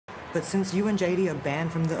But since you and JD are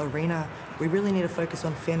banned from the arena, we really need to focus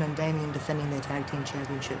on Finn and Damien defending their tag team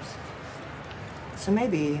championships. So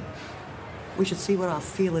maybe we should see what our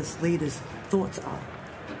fearless leaders' thoughts are.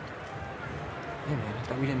 Yeah, man, I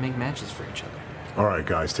thought we didn't make matches for each other. All right,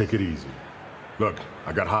 guys, take it easy. Look,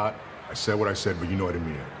 I got hot. I said what I said, but you know I didn't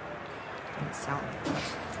mean it. Didn't sound like that.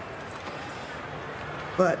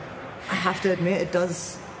 But I have to admit, it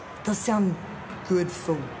does sound good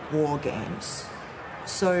for war games.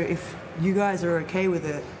 So if you guys are okay with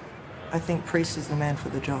it, I think Priest is the man for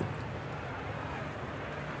the job.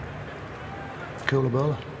 Cool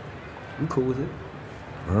about it. I'm cool with it.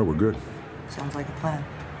 All right, we're good. Sounds like a plan.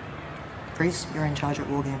 Priest, you're in charge at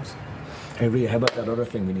war games. Hey, Rhea, how about that other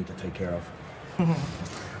thing we need to take care of?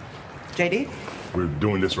 JD? We're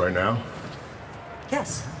doing this right now?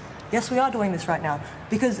 Yes. Yes, we are doing this right now.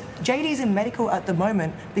 Because JD's in medical at the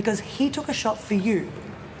moment because he took a shot for you.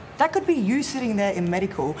 That could be you sitting there in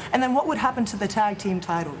medical, and then what would happen to the tag team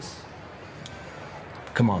titles?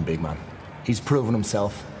 Come on, big man. He's proven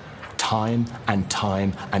himself time and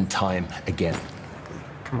time and time again.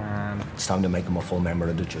 Come on. It's time to make him a full member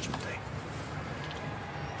of the Judgment Day.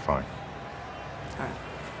 Fine. All right,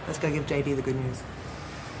 let's go give JD the good news.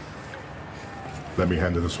 Let me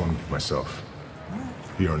handle this one myself.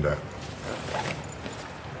 He earned that.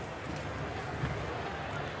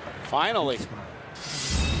 Finally.